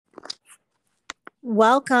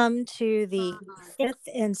Welcome to the fifth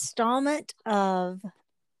installment of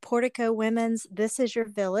Portico Women's This Is Your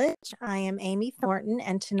Village. I am Amy Thornton,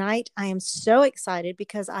 and tonight I am so excited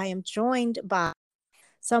because I am joined by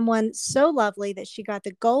someone so lovely that she got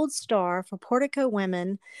the gold star for Portico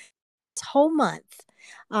Women this whole month.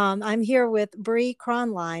 I'm here with Bree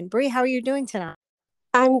Kronlein. Bree, how are you doing tonight?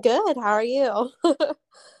 I'm good. How are you?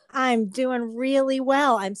 I'm doing really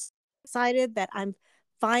well. I'm so excited that I'm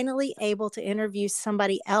finally able to interview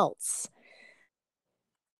somebody else.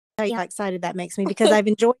 Tell you how excited that makes me because I've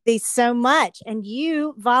enjoyed these so much, and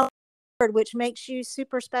you volunteered, which makes you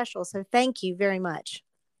super special. So thank you very much.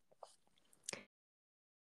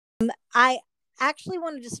 I actually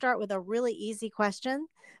wanted to start with a really easy question.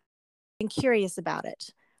 I've been curious about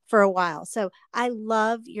it for a while. So I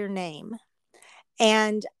love your name,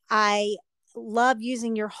 and I love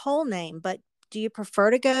using your whole name, but do you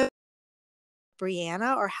prefer to go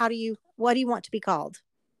Brianna, or what do you want to be called?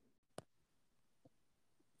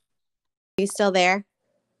 You still there?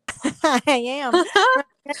 I am.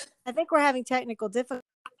 I think we're having technical difficulties.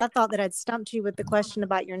 I thought that I'd stumped you with the question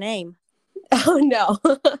about your name. Oh no.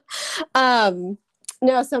 um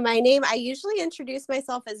no, so my name, I usually introduce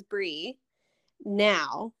myself as Bree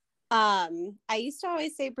now. I used to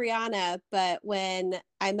always say Brianna, but when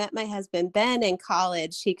I met my husband Ben in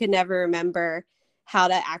college, he could never remember how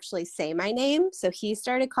to actually say my name. So he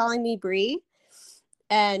started calling me Bree.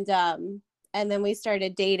 And then we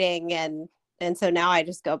started dating and so now I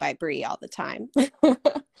just go by Bree all the time.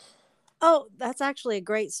 Oh, that's actually a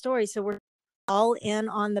great story. So we're all in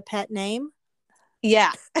on the pet name.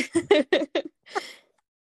 Yeah.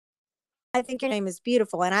 I think your name is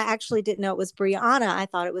beautiful. And I actually didn't know it was Brianna. I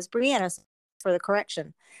thought it was Brianna, for the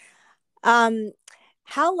correction.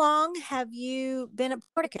 How long have you been at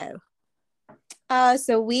Portico?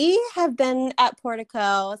 So we have been at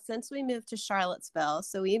Portico since we moved to Charlottesville.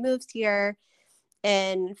 So we moved here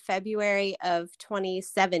in February of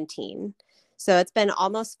 2017. So it's been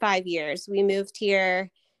almost 5 years. We moved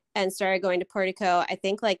here and started going to Portico, I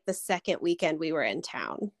think like the second weekend we were in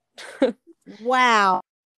town. Wow.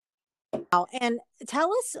 And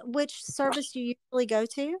tell us which service you usually go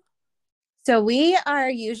to. So we are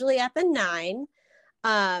usually at the 9.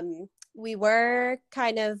 We were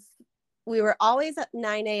always at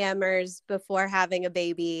 9 a.m.ers before having a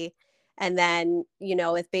baby. And then,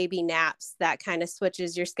 with baby naps, that kind of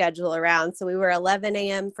switches your schedule around. So we were 11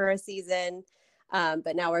 a.m. for a season,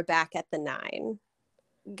 but now we're back at the 9.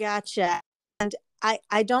 Gotcha. And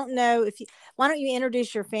I don't know why don't you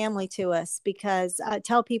introduce your family to us, because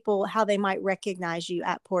tell people how they might recognize you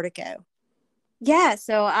at Portico. Yeah.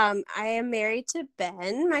 So I am married to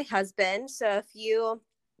Ben, my husband. So if you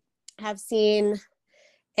have seen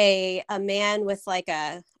a man with like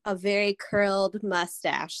a very curled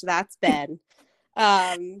mustache, that's Ben.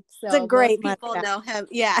 It's a So great most people mustache. know him.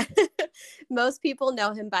 Yeah. Most people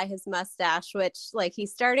know him by his mustache, which like he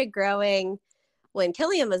started growing when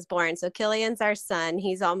Killian was born. So Killian's our son.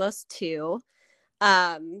 He's almost 2.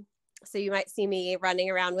 So you might see me running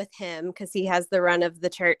around with him because he has the run of the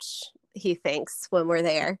church, he thinks, when we're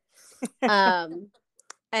there.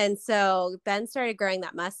 And so Ben started growing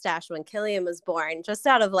that mustache when Killian was born, just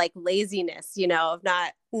out of like laziness, of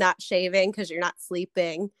not shaving because you're not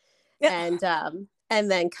sleeping. And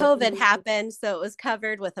then COVID happened, so it was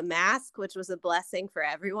covered with a mask, which was a blessing for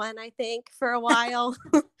everyone, I think, for a while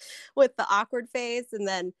with the awkward phase. And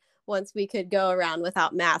then once we could go around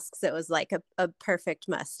without masks, it was like a perfect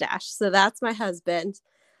mustache. So that's my husband.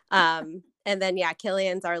 And then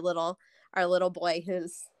Killian's our little boy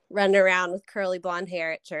who's running around with curly blonde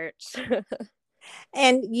hair at church.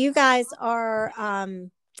 And you guys are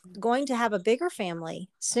going to have a bigger family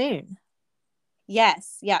soon.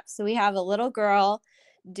 Yes. Yep. So we have a little girl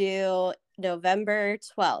due November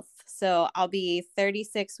 12th. So I'll be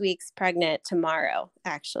 36 weeks pregnant tomorrow,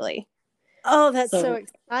 actually. Oh, that's so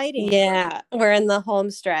exciting. Yeah. We're in the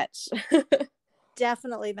home stretch.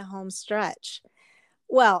 Definitely the home stretch.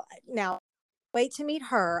 Well, now wait to meet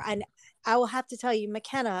her. And I will have to tell you,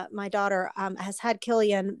 McKenna, my daughter, has had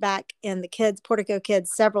Killian back in the Portico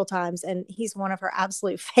Kids several times, and he's one of her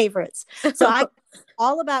absolute favorites. So I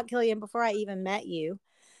all about Killian before I even met you,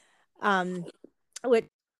 which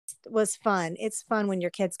was fun. It's fun when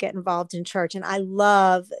your kids get involved in church. And I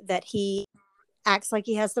love that he acts like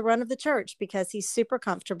he has the run of the church because he's super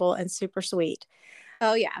comfortable and super sweet.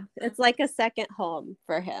 Oh, yeah. It's like a second home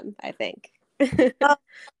for him, I think. Oh,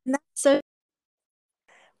 that's so.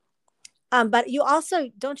 But you also,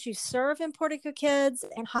 don't you serve in Portico Kids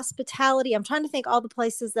and hospitality? I'm trying to think all the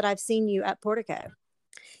places that I've seen you at Portico.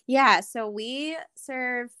 Yeah, so we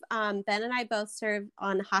serve, Ben and I both serve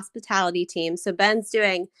on hospitality teams. So Ben's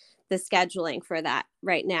doing the scheduling for that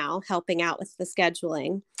right now, helping out with the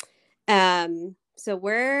scheduling. So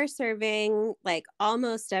we're serving like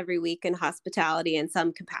almost every week in hospitality in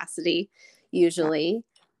some capacity, usually.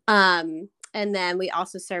 And then we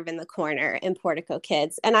also serve in the corner in Portico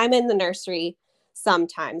Kids. And I'm in the nursery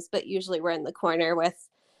sometimes, but usually we're in the corner with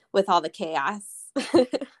all the chaos.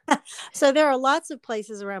 So there are lots of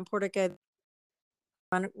places around Portico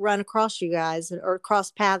run across you guys or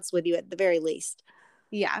cross paths with you at the very least.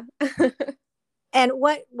 Yeah. And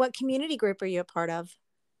what community group are you a part of?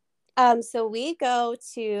 So we go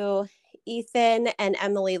to Ethan and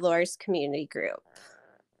Emily Lore's community group.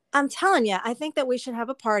 I'm telling you, I think that we should have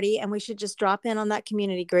a party and we should just drop in on that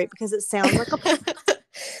community group because it sounds like a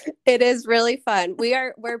It is really fun.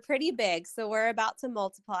 We're pretty big, so we're about to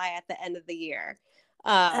multiply at the end of the year.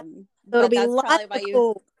 It'll But be that's lots probably why of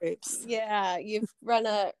cool groups. yeah, you've run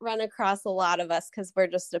across a lot of us because we're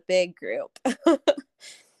just a big group.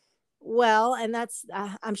 Well, and that's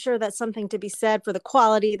I'm sure that's something to be said for the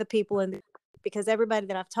quality of the people because everybody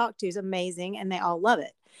that I've talked to is amazing and they all love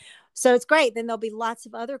it. So it's great. Then there'll be lots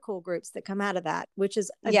of other cool groups that come out of that, which is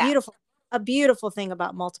Yeah. a beautiful thing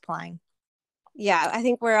about multiplying. Yeah, I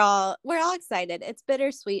think we're all excited. It's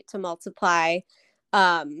bittersweet to multiply,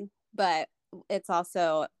 but it's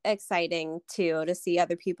also exciting to see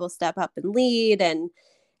other people step up and lead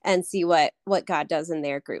and see what God does in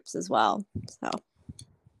their groups as well. So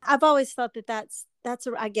I've always thought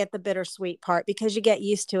I get the bittersweet part because you get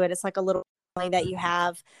used to it. It's like a little family that you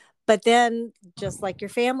have, but then just like your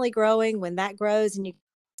family growing, when that grows and you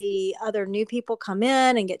see other new people come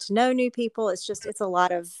in and get to know new people, it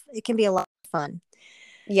can be a lot of fun.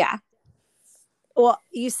 yeah. Well,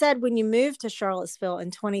 you said when you moved to Charlottesville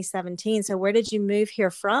in 2017. So where did you move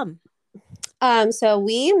here from? So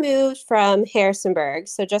we moved from Harrisonburg,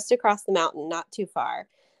 so just across the mountain, not too far.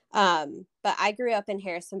 But I grew up in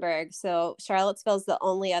Harrisonburg, so Charlottesville is the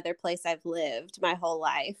only other place I've lived my whole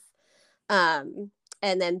life. And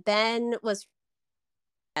then Ben was,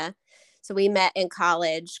 so we met in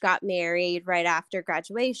college, got married right after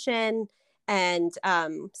graduation, and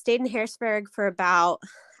stayed in Harrisonburg for about,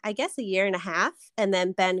 I guess, a year and a half. And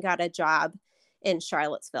then Ben got a job in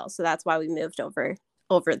Charlottesville, so that's why we moved over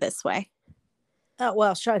this way. Oh,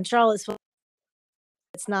 well, in Charlottesville,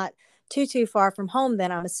 it's not too far from home.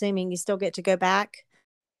 Then I'm assuming you still get to go back.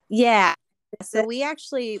 Yeah. So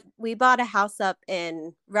we bought a house up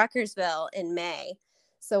in Ruckersville in May.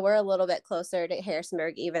 So we're a little bit closer to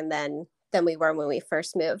Harrisonburg even than we were when we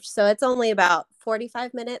first moved. So it's only about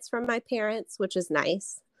 45 minutes from my parents, which is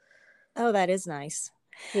nice. Oh, that is nice.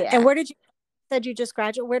 Yeah. And said you just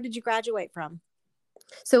graduate? Where did you graduate from?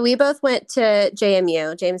 So we both went to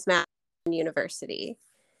JMU, James Madison University.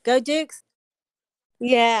 Go Dukes.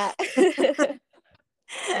 Yeah.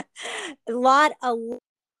 a lot of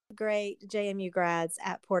great JMU grads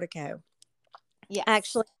at Portico. Yeah.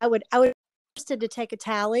 Actually, I would be interested to take a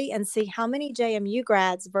tally and see how many JMU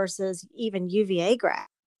grads versus even UVA grads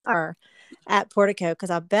are at Portico, because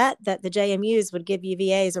I bet that the JMUs would give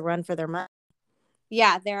UVAs a run for their money.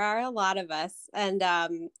 Yeah, there are a lot of us. And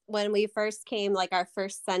when we first came, like our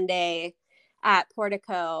first Sunday at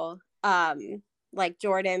Portico, like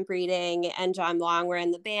Jordan Breeding and John Long were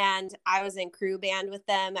in the band. I was in crew band with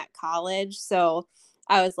them at college. So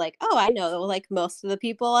I was like, oh, I know like most of the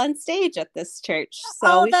people on stage at this church.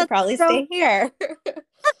 So we should probably stay here.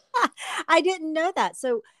 I didn't know that.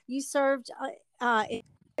 So you served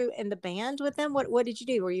in the band with them. What did you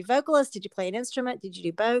do? Were you vocalist? Did you play an instrument? Did you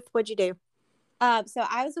do both? What'd you do? So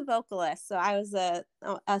I was a vocalist. So I was a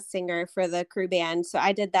singer for the crew band. So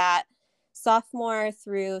I did that sophomore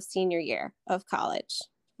through senior year of college.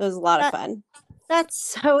 It was a lot of fun. That's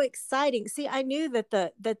so exciting. See, I knew that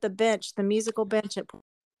the musical bench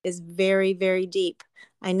is very, very deep.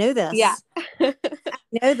 I know this. Yeah. I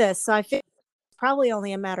know this. So I feel it's probably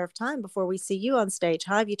only a matter of time before we see you on stage.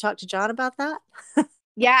 Huh? Have you talked to John about that?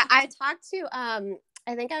 Yeah, I talked to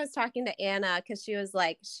I think I was talking to Anna because she was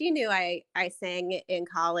like, she knew I sang in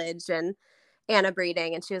college, and Anna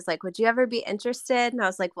Breeding, and she was like, would you ever be interested? And I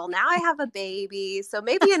was like, well, now I have a baby, so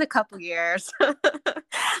maybe in a couple years.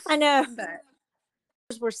 I know. But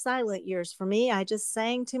were silent years for me. I just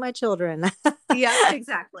sang to my children. Yeah,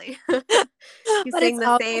 exactly. You sing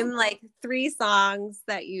the same like 3 songs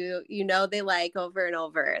that you know they like over and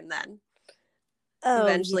over, and then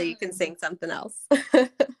eventually you can sing something else.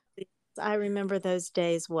 I remember those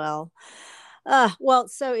days well. Well,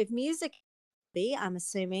 so if music I'm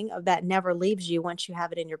assuming, of that never leaves you once you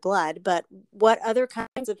have it in your blood. But what other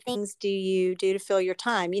kinds of things do you do to fill your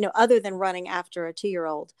time, other than running after a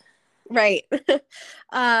 2-year-old? Right.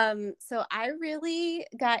 So I really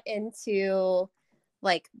got into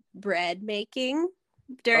like bread making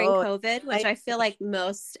during Oh, COVID, which I feel like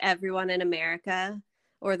most everyone in America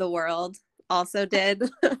or the world also did.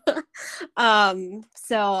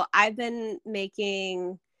 So I've been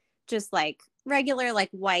making just like regular, like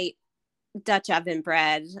white Dutch oven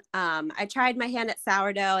bread. I tried my hand at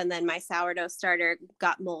sourdough, and then my sourdough starter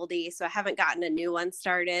got moldy, so I haven't gotten a new one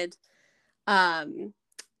started. And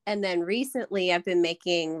then recently I've been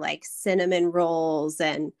making like cinnamon rolls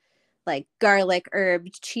and like garlic herb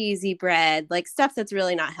cheesy bread, like stuff that's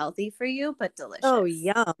really not healthy for you, but delicious. Oh,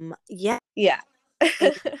 yum. Yeah. Yeah.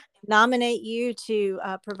 Nominate you to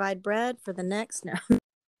provide bread for the next. No.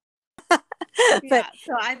 Yeah.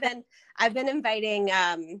 So I've been inviting,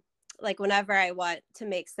 like whenever I want to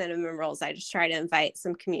make cinnamon rolls, I just try to invite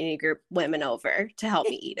some community group women over to help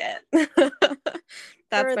me eat it.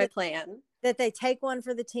 That's my plan. That they take one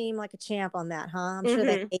for the team like a champ on that, huh? I'm sure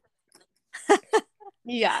they hate.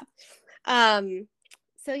 Yeah.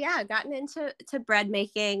 So yeah, I've gotten into bread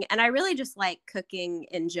making, and I really just like cooking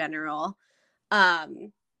in general.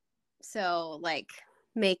 So like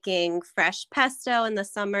making fresh pesto in the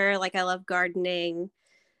summer, like I love gardening.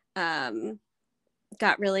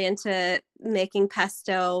 Got really into making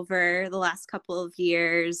pesto over the last couple of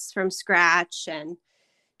years from scratch, and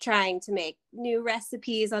trying to make new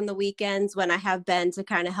recipes on the weekends when I have Ben to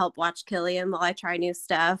kind of help watch Killian while I try new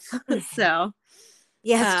stuff. So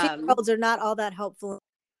yes, 2-year-olds are not all that helpful,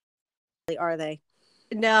 are they?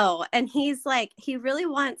 No. And he's like, he really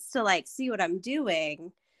wants to like see what I'm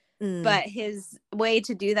doing. But his way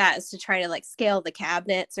to do that is to try to like scale the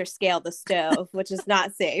cabinets or scale the stove, which is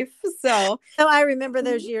not safe. So I remember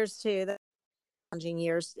those years too, the challenging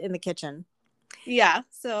years in the kitchen. Yeah.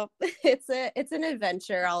 So it's an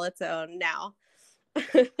adventure all its own now.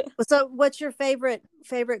 So what's your favorite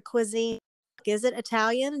cuisine? Is it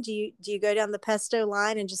Italian? Do you go down the pesto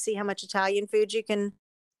line and just see how much Italian food you can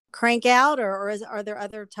crank out, or are there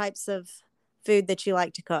other types of food that you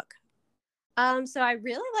like to cook? So I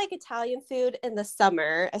really like Italian food in the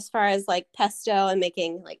summer, as far as like pesto and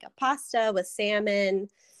making like a pasta with salmon.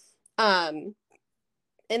 In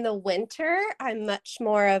the winter, I'm much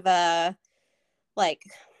more of a like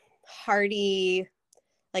hearty,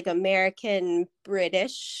 like American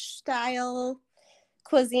British style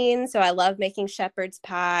cuisine. So I love making shepherd's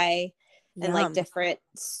pie and like different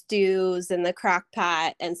stews in the crock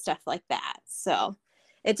pot and stuff like that. So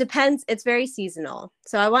it depends. It's very seasonal.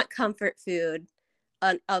 So I want comfort food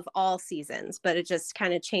of all seasons, but it just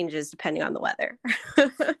kind of changes depending on the weather.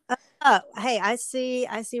 Hey, I see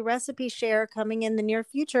recipe share coming in the near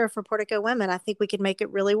future for Portico women. I think we could make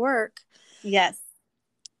it really work. Yes.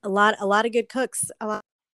 A lot of good cooks, a lot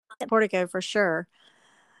at Portico for sure.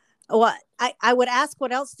 Well, I would ask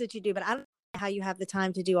what else did you do, but I don't know how you have the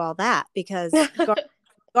time to do all that, because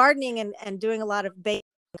gardening and doing a lot of baking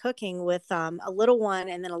cooking with a little one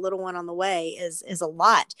and then a little one on the way is a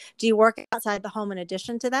lot. Do you work outside the home in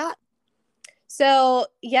addition to that? So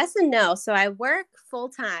yes and no. So I work full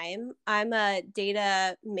time. I'm a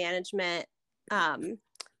data management,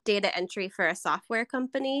 data entry for a software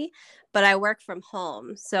company, but I work from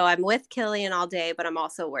home. So I'm with Killian all day, but I'm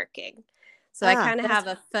also working. So I kind of have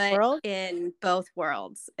a foot in both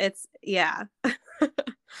worlds. Yeah.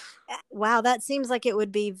 Wow, that seems like it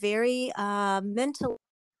would be very mental.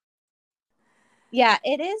 Yeah,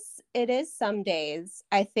 it is. It is some days.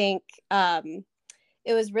 I think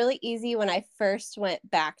it was really easy when I first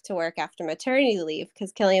went back to work after maternity leave,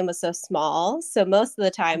 because Killian was so small. So most of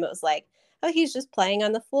the time it was like, oh, he's just playing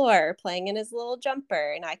on the floor, playing in his little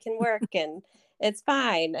jumper, and I can work and it's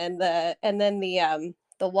fine. And then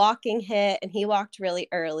the walking hit, and he walked really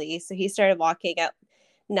early. So he started walking at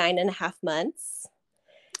 9.5 months.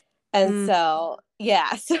 And so,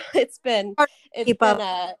 yeah, so it's been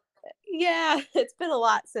a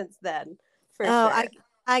lot since then, for sure.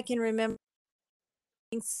 I can remember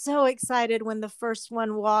being so excited when the first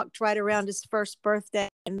one walked right around his first birthday,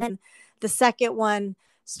 and then the second one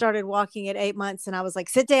started walking at 8 months, and I was like,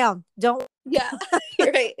 sit down, don't. Yeah,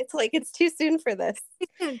 you're right. It's like, it's too soon for this.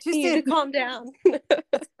 Too you soon. need to calm down.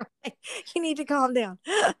 You need to calm down.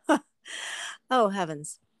 Oh,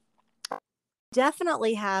 heavens.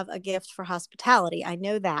 Definitely have a gift for hospitality. I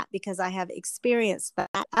know that because I have experienced that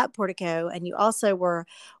at Portico, and you also were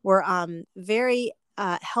very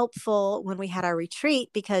helpful when we had our retreat,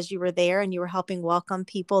 because you were there and you were helping welcome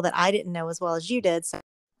people that I didn't know as well as you did. So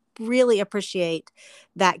really appreciate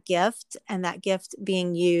that gift, and that gift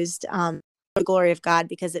being used the glory of God,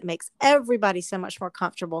 because it makes everybody so much more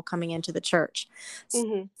comfortable coming into the church.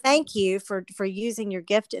 So thank you for using your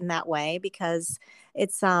gift in that way, because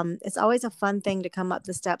it's always a fun thing to come up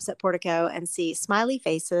the steps at Portico and see smiley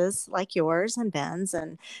faces like yours and Ben's,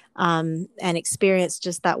 and experience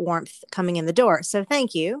just that warmth coming in the door. So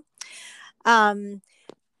thank you.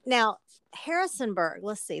 Now, Harrisonburg,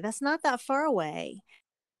 let's see, that's not that far away.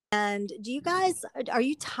 And do you guys, are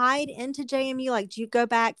you tied into JMU? Like, do you go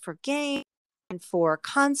back for games and for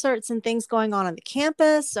concerts and things going on the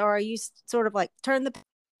campus? Or are you sort of like turn the,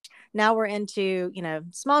 now we're into,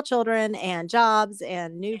 small children and jobs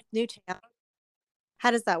and new town?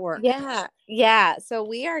 How does that work? Yeah. So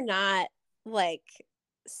we are not like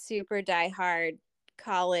super diehard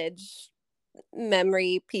college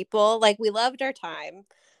memory people. Like, we loved our time.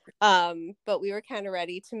 But we were kind of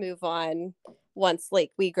ready to move on once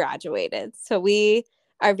like we graduated. So we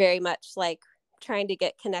are very much like trying to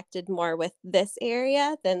get connected more with this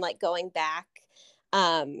area than like going back.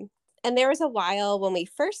 And there was a while when we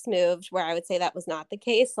first moved where I would say that was not the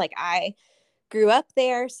case. Like, I grew up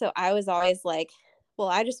there, so I was always like, well,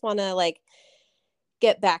 I just want to like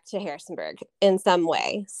get back to Harrisonburg in some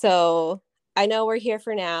way. So I know we're here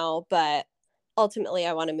for now, but ultimately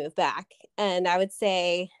I want to move back. And I would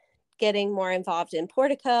say getting more involved in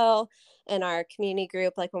Portico and our community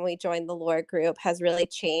group, like when we joined the Lord group, has really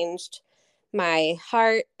changed my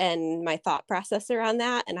heart and my thought process around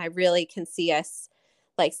that. And I really can see us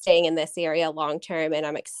like staying in this area long term, and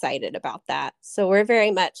I'm excited about that. So we're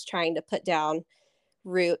very much trying to put down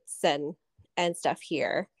roots and stuff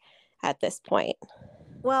here at this point.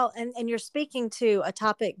 Well, and you're speaking to a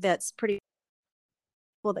topic that's pretty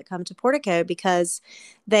people that come to Portico because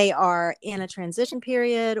they are in a transition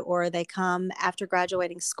period, or they come after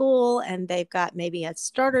graduating school and they've got maybe a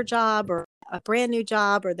starter job or a brand new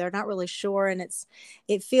job, or they're not really sure, and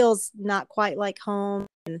it feels not quite like home.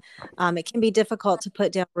 And it can be difficult to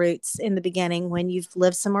put down roots in the beginning when you've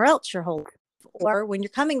lived somewhere else your whole life, or when you're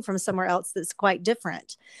coming from somewhere else that's quite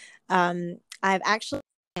different. I've actually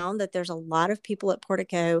found that there's a lot of people at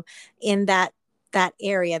Portico in that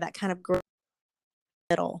area, that kind of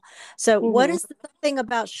middle. So what is the thing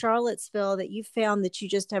about Charlottesville that you found that you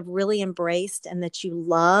just have really embraced and that you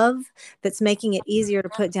love, that's making it easier to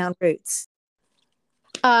put down roots?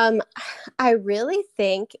 I really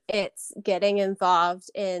think it's getting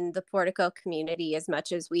involved in the Portico community as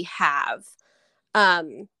much as we have,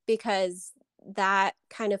 because that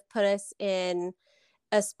kind of put us in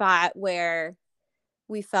a spot where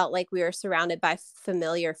we felt like we were surrounded by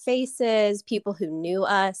familiar faces, people who knew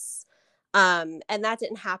us. And that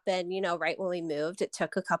didn't happen, right when we moved. It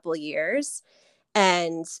took a couple of years,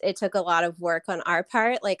 and it took a lot of work on our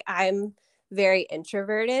part. Like, I'm very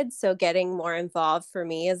introverted, so getting more involved for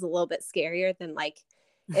me is a little bit scarier than like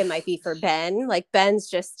it might be for Ben. Like, Ben's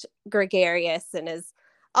just gregarious and is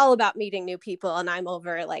all about meeting new people, and I'm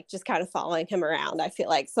over like just kind of following him around, I feel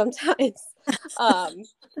like sometimes.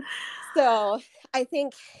 So I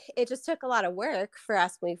think it just took a lot of work for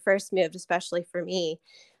us when we first moved, especially for me.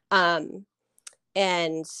 But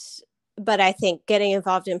I think getting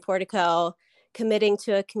involved in Portico, committing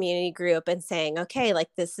to a community group and saying, okay, like,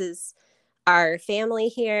 this is our family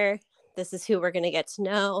here. This is who we're going to get to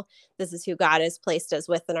know. This is who God has placed us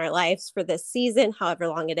with in our lives for this season, however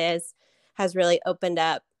long it is, has really opened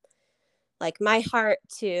up like my heart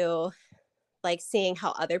to like seeing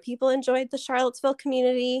how other people enjoyed the Charlottesville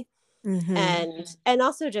community. And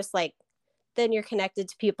also just like, then you're connected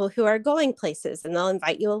to people who are going places, and they'll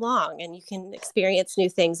invite you along and you can experience new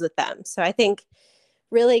things with them. So I think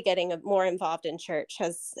really getting more involved in church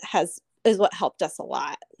is what helped us a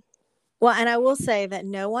lot. Well, and I will say that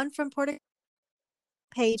no one from Portico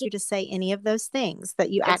paid you to say any of those things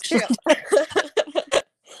that you That's actually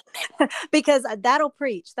because that'll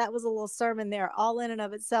preach. That was a little sermon there all in and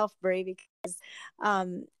of itself, Bree, because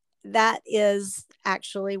that is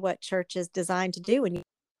actually what church is designed to do. When you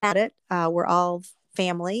at it, we're all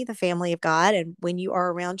family, the family of God, and when you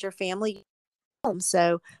are around your family,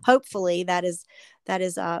 so hopefully that is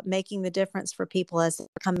making the difference for people as they're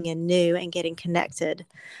coming in new and getting connected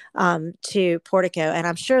to Portico. And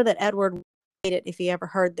I'm sure that Edward would hate it if he ever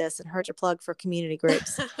heard this and heard your plug for community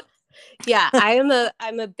groups. Yeah, I'm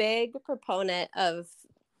a big proponent of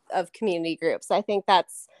community groups. I think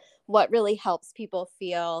that's what really helps people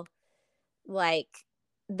feel like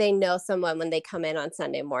they know someone when they come in on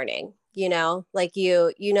Sunday morning. Like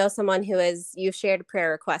you know someone who you've shared a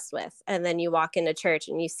prayer request with, and then you walk into church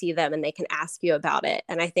and you see them and they can ask you about it.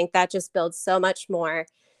 And I think that just builds so much more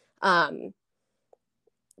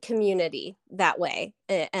community that way,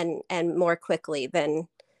 and more quickly than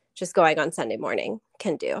just going on Sunday morning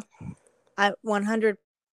can do. I 100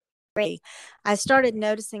 agree. I started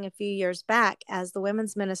noticing a few years back as the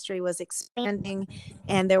women's ministry was expanding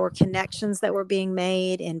and there were connections that were being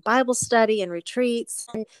made in Bible study and retreats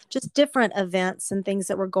and just different events and things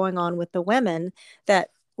that were going on with the women,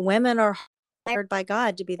 that women are hired by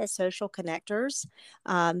God to be the social connectors,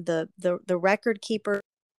 the record keepers,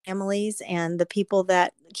 families, and the people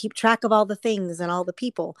that keep track of all the things and all the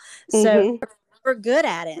people. So Mm-hmm. we're good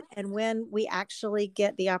at it. And when we actually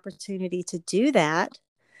get the opportunity to do that,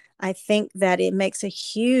 I think that it makes a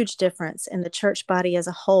huge difference in the church body as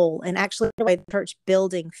a whole, and actually the way the church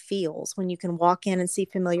building feels when you can walk in and see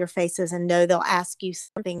familiar faces and know they'll ask you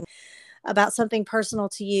something about something personal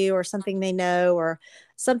to you or something they know or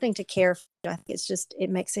something to care for. I think it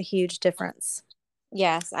makes a huge difference.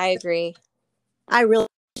 Yes, I agree. I really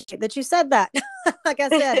appreciate that you said that. Like I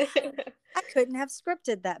said, I couldn't have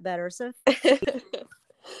scripted that better. So,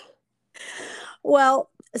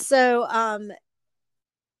 well, so,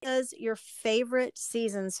 is your favorite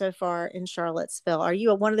season so far in Charlottesville? Are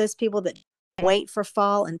you one of those people that wait for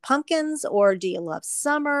fall and pumpkins, or do you love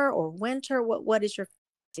summer or winter? What is your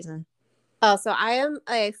season? Oh, so I am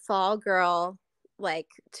a fall girl, like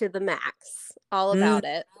to the max, all about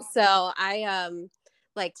it. So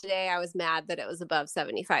like today I was mad that it was above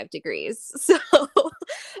 75 degrees. So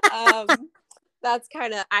um that's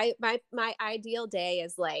kind of my ideal day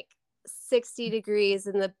is like 60 degrees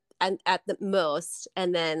in the and at the most,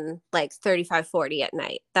 and then like 35, 40 at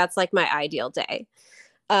night. That's like my ideal day.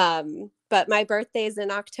 But my birthday's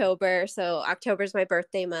in October, so October's my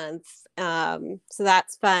birthday month. So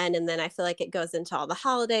that's fun. And then I feel like it goes into all the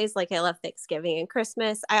holidays. Like I love Thanksgiving and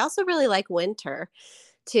Christmas. I also really like winter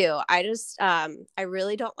too. I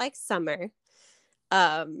really don't like summer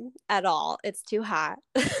at all. It's too hot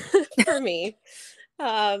for me.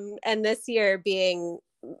 And this year being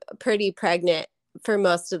pretty pregnant for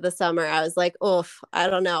most of the summer, I was like, oof, I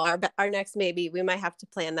don't know. Our next maybe we might have to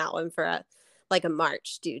plan that one for a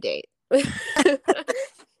March due date. I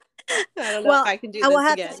don't know if I can do I will this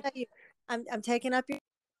have again. to tell you, I'm taking up your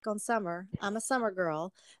slack on summer. I'm a summer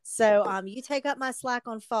girl, so you take up my slack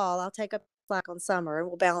on fall. I'll take up slack on summer, and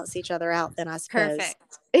we'll balance each other out. Then I suppose.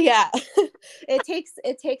 Perfect. Yeah, it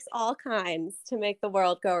takes all kinds to make the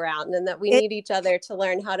world go round, and that we need each other to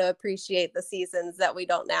learn how to appreciate the seasons that we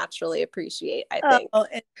don't naturally appreciate. I think. Oh,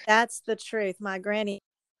 that's the truth. My granny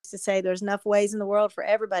used to say, "There's enough ways in the world for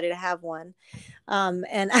everybody to have one,"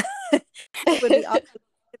 and it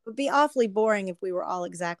would be awfully boring if we were all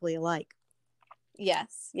exactly alike.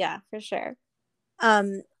 Yes, yeah, for sure.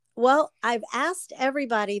 Well, I've asked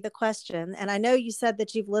everybody the question, and I know you said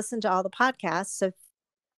that you've listened to all the podcasts. So,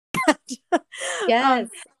 Yes.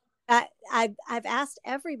 I've asked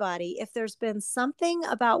everybody if there's been something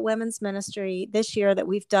about women's ministry this year that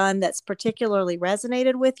we've done that's particularly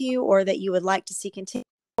resonated with you, or that you would like to see continue.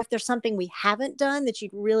 Or if there's something we haven't done that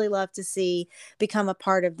you'd really love to see become a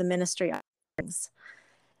part of the ministry offerings.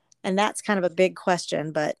 And that's kind of a big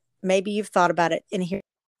question, but maybe you've thought about it in here.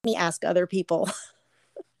 Let me ask other people.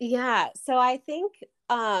 Yeah. So I think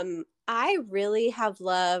I really have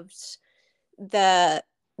loved the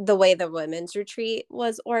way the women's retreat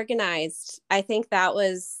was organized. I think that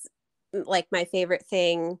was like my favorite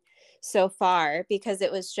thing so far, because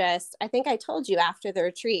it was just, I think I told you after the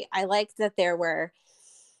retreat, I liked that there were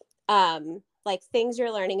like things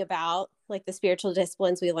you're learning about, like the spiritual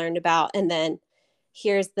disciplines we learned about, and then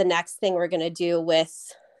here's the next thing we're going to do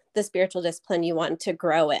with the spiritual discipline you want to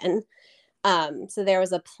grow in. So there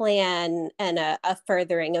was a plan and a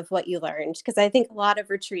furthering of what you learned, because I think a lot of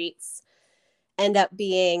retreats end up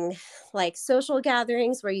being like social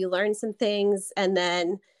gatherings where you learn some things and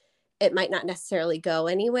then it might not necessarily go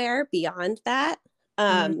anywhere beyond that.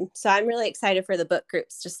 So I'm really excited for the book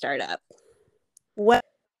groups to start up. Well,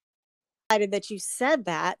 excited that you said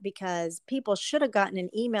that, because people should have gotten an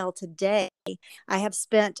email today. I have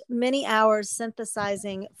spent many hours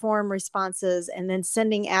synthesizing form responses and then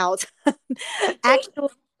sending out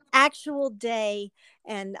actual day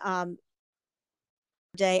and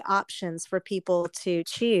day options for people to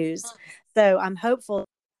choose. So I'm hopeful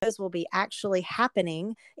those will be actually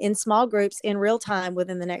happening in small groups in real time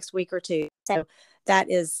within the next week or two. So that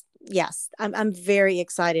is, yes, I'm very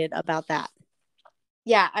excited about that.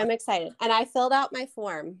 Yeah, I'm excited. And I filled out my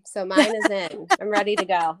form. So mine is in. I'm ready to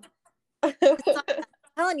go. I'm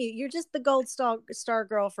telling you, you're just the gold star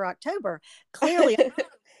girl for October. Clearly,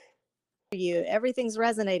 you, everything's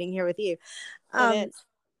resonating here with you. It is.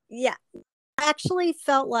 Yeah, I actually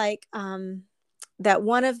felt like that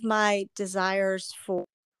one of my desires for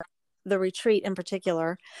the retreat in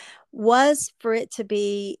particular was for it to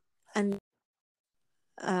be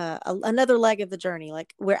another leg of the journey.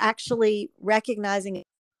 Like we're actually recognizing the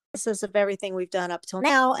process of everything we've done up till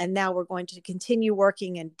now, and now we're going to continue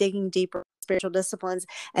working and digging deeper in spiritual disciplines,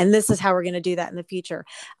 and this is how we're going to do that in the future.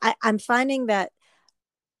 I'm finding that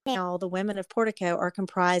now the women of Portico are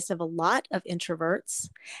comprised of a lot of introverts,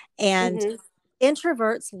 and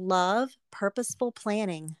introverts love purposeful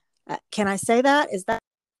planning. Can I say that? Is that,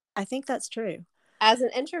 I think that's true. As an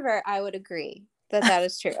introvert, I would agree that that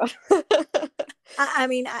is true. I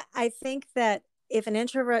mean, I think that if an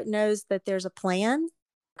introvert knows that there's a plan,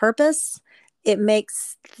 purpose, it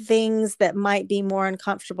makes things that might be more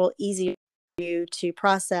uncomfortable easier for you to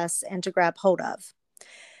process and to grab hold of.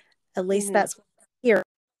 At least that's what I hear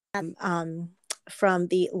from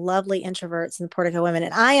the lovely introverts and the Portico women.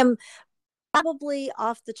 And I am probably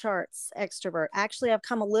off the charts extrovert. Actually, I've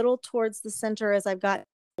come a little towards the center as I've got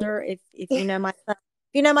older. If you know my son,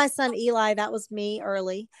 if you know my son Eli, that was me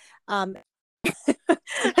early. I've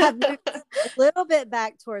moved a little bit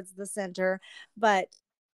back towards the center, but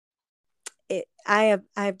I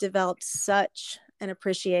have developed such an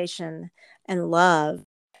appreciation and love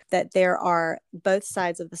that there are both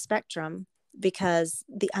sides of the spectrum, because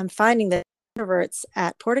I'm finding that introverts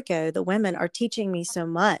at Portico, the women, are teaching me so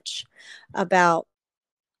much about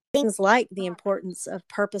things like the importance of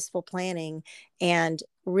purposeful planning and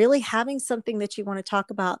really having something that you want to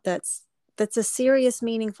talk about that's a serious,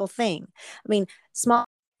 meaningful thing. I mean, small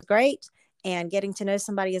is great, and getting to know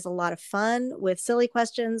somebody is a lot of fun with silly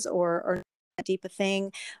questions or that deep a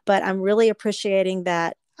thing. But I'm really appreciating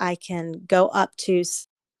that I can go up to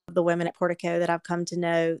the women at Portico that I've come to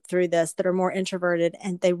know through this that are more introverted,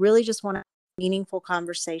 and they really just want a meaningful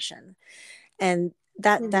conversation, and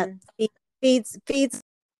that feeds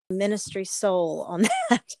ministry soul on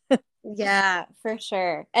that. Yeah, for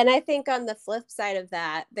sure. And I think on the flip side of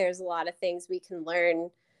that, there's a lot of things we can learn.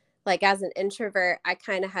 Like as an introvert, I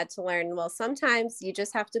kind of had to learn, well, sometimes you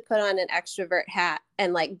just have to put on an extrovert hat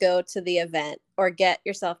and like go to the event or get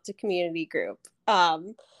yourself to community group.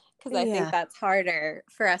 Because I think that's harder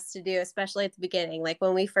for us to do, especially at the beginning. Like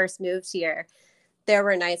when we first moved here, there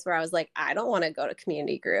were nights where I was like, I don't want to go to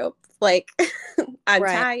community group. Like I'm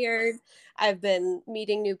tired. I've been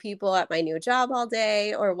meeting new people at my new job all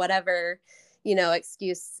day, or whatever,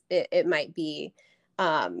 excuse it might be.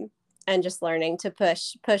 And just learning to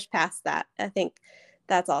push past that. I think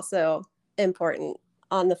that's also important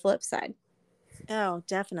on the flip side. Oh,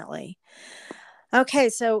 definitely. Okay,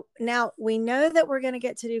 so now we know that we're going to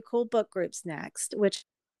get to do cool book groups next, which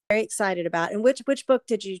I'm very excited about. And which book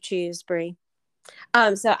did you choose, Bree?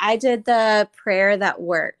 So I did the Prayer That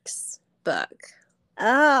Works book.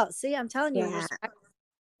 Oh, see, I'm telling you, you're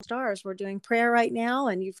stars. We're doing prayer right now,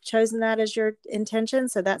 and you've chosen that as your intention.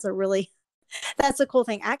 So that's a cool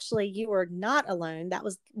thing. Actually, you were not alone. That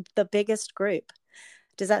was the biggest group.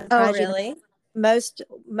 Does that surprise you? Really?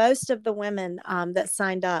 Most of the women that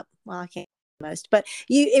signed up, well, I can't most, but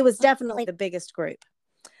it was definitely the biggest group.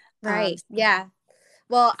 Right. Yeah.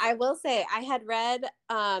 Well, I will say I had read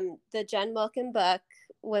the Jen Wilkin book,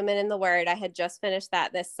 Women in the Word. I had just finished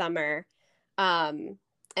that this summer. And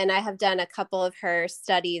I have done a couple of her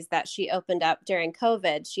studies that she opened up during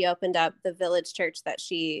COVID. She opened up the village church that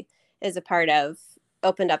she is a part of,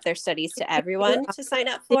 opened up their studies to everyone to sign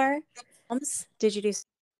up for. Did you do?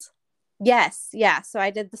 Yes. Yeah. So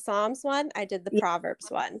I did the Psalms one. I did the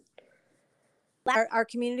Proverbs one. Our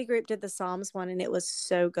community group did the Psalms one, and it was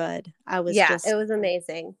so good. It was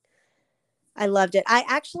amazing. I loved it. I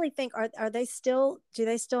actually think, do they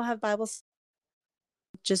still have Bibles?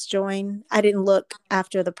 Just join. I didn't look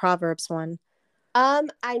after the Proverbs one.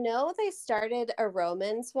 I know they started a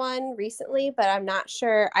Romans one recently, but I'm not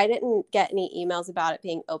sure. I didn't get any emails about it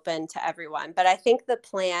being open to everyone, but I think the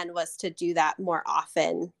plan was to do that more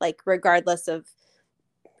often, like regardless of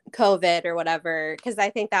COVID or whatever, because I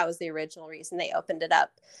think that was the original reason they opened it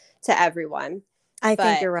up to everyone. I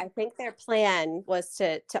think you're right. I think their plan was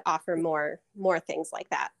to offer more things like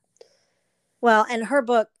that. Well, and her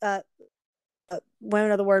book,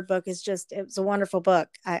 Women of the Word book, it was a wonderful book.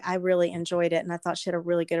 I really enjoyed it, and I thought she had a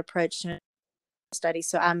really good approach to study.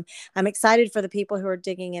 So I'm excited for the people who are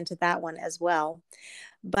digging into that one as well.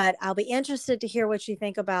 But I'll be interested to hear what you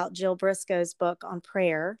think about Jill Briscoe's book on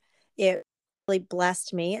prayer. It really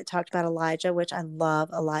blessed me. It talked about Elijah, which I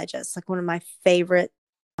love Elijah. It's like one of my favorite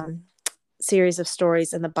series of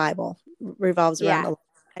stories in the Bible. Revolves around Elijah.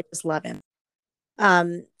 I just love him.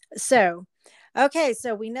 Okay,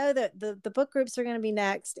 so we know that the book groups are going to be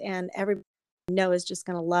next, and everybody is just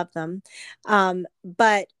going to love them.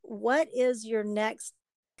 But what is your next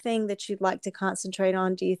thing that you'd like to concentrate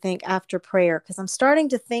on, do you think, after prayer? Because I'm starting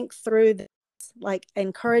to think through this. this, like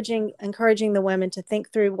encouraging the women to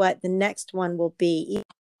think through what the next one will be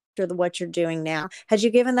after what you're doing now. Had you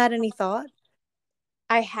given that any thought?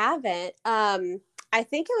 I haven't. I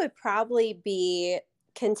think it would probably be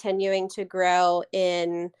continuing to grow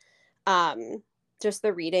in just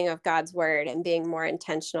the reading of God's word and being more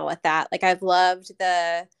intentional with that. Like I've loved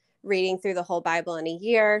the reading through the whole Bible in a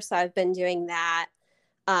year. So I've been doing that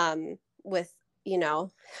with,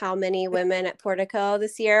 how many women at Portico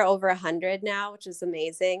this year? Over 100 now, which is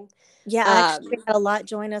amazing. Yeah, actually we had a lot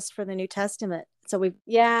join us for the New Testament. So which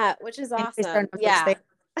is awesome. Yeah.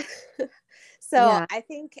 So yeah. I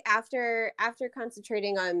think after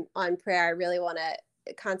concentrating on prayer, I really want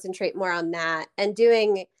to concentrate more on that and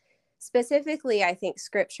doing specifically, I think,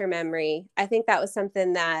 scripture memory. I think that was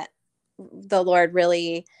something that the Lord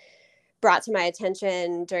really brought to my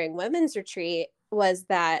attention during women's retreat, was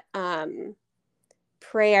that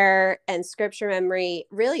prayer and scripture memory,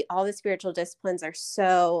 really all the spiritual disciplines are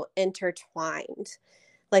so intertwined.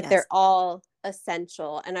 Like they're all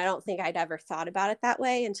essential. And I don't think I'd ever thought about it that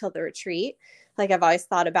way until the retreat. Like I've always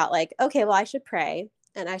thought about like, okay, well, I should pray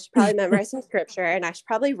and I should probably memorize some scripture and I should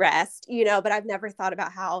probably rest, but I've never thought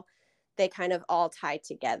about how they kind of all tie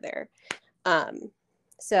together.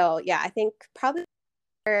 So yeah, I think probably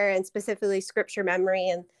and specifically scripture memory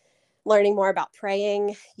and learning more about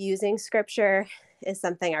praying using scripture is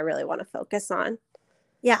something I really want to focus on.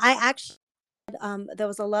 Yeah, I actually there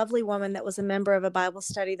was a lovely woman that was a member of a Bible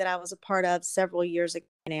study that I was a part of several years ago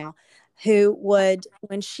now, who would,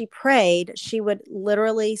 when she prayed, she would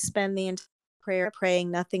literally spend the entire prayer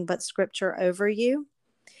praying nothing but scripture over you.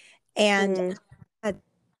 And I had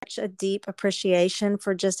such a deep appreciation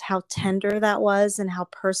for just how tender that was and how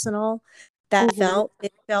personal that felt.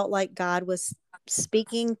 It felt like God was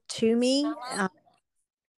speaking to me.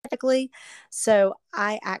 So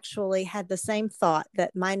I actually had the same thought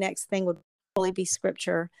that my next thing would probably be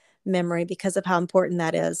scripture memory because of how important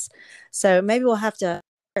that is. So maybe we'll have to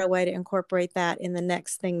figure a way to incorporate that in the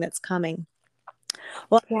next thing that's coming.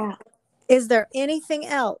 Well, yeah. Is there anything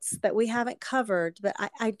else that we haven't covered? But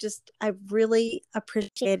I really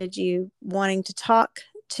appreciated you wanting to talk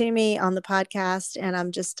to me on the podcast. And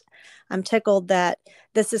I'm tickled that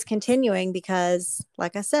this is continuing because,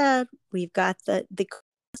 like I said, we've got the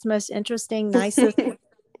most interesting, nicest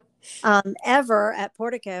ever at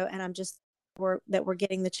Portico. And I'm just we're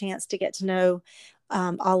getting the chance to get to know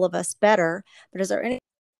all of us better. But is there any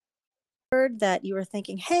word that you were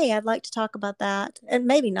thinking, hey, I'd like to talk about that? And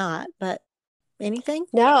maybe not, but anything?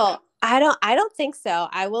 No, I don't think so.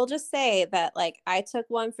 I will just say that like I took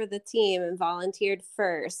one for the team and volunteered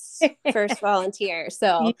first volunteer.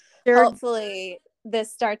 So hopefully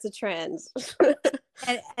this starts a trend.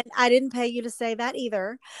 And I didn't pay you to say that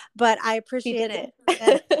either, but I appreciate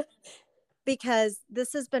it because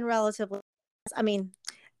this has been relatively, I mean,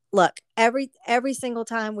 look, every single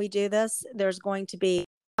time we do this, there's going to be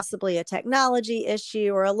possibly a technology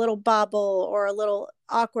issue or a little bubble or a little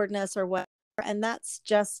awkwardness or whatever. And that's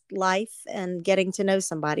just life and getting to know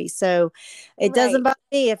somebody. So it doesn't bother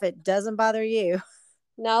me if it doesn't bother you.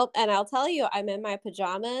 Nope. And I'll tell you, I'm in my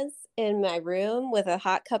pajamas in my room with a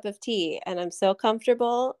hot cup of tea and I'm so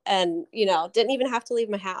comfortable and, didn't even have to leave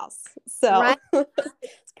my house. So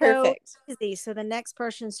it's perfect. So easy. So the next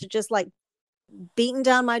person should just like beating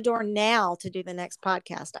down my door now to do the next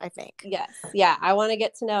podcast, I think. Yes. Yeah. I want to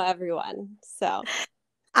get to know everyone. So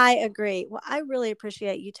I agree. Well, I really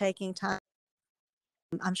appreciate you taking time.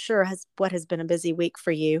 I'm sure what has been a busy week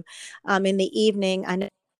for you. In the evening, I know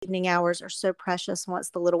evening hours are so precious once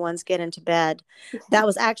the little ones get into bed. That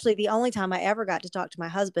was actually the only time I ever got to talk to my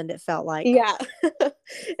husband, it felt like. Yeah.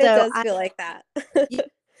 It does feel like that.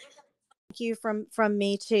 Thank you from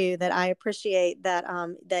me too, that I appreciate that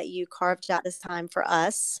that you carved out this time for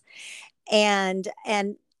us. And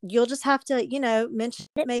you'll just have to, mention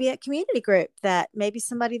it maybe at community group that maybe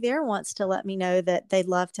somebody there wants to let me know that they'd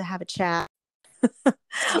love to have a chat.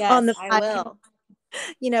 Yes, on the podcast,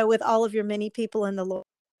 I will. With all of your many people in the Lord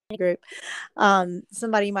group,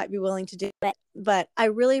 somebody might be willing to do that. But I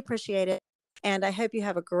really appreciate it, and I hope you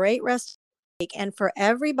have a great rest of the week. And for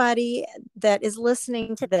everybody that is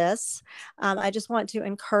listening to this, I just want to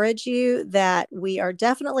encourage you that we are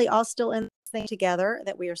definitely all still in this thing together,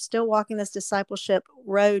 that we are still walking this discipleship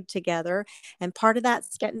road together, and part of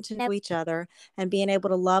that's getting to know each other and being able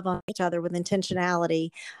to love on each other with intentionality.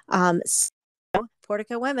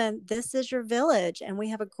 Portico women, this is your village, and we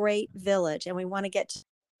have a great village, and we want to get to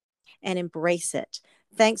and embrace it.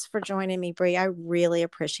 Thanks for joining me, Bree. I really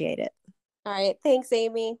appreciate it. All right. Thanks,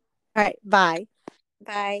 Amy. All right. Bye.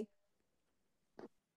 Bye.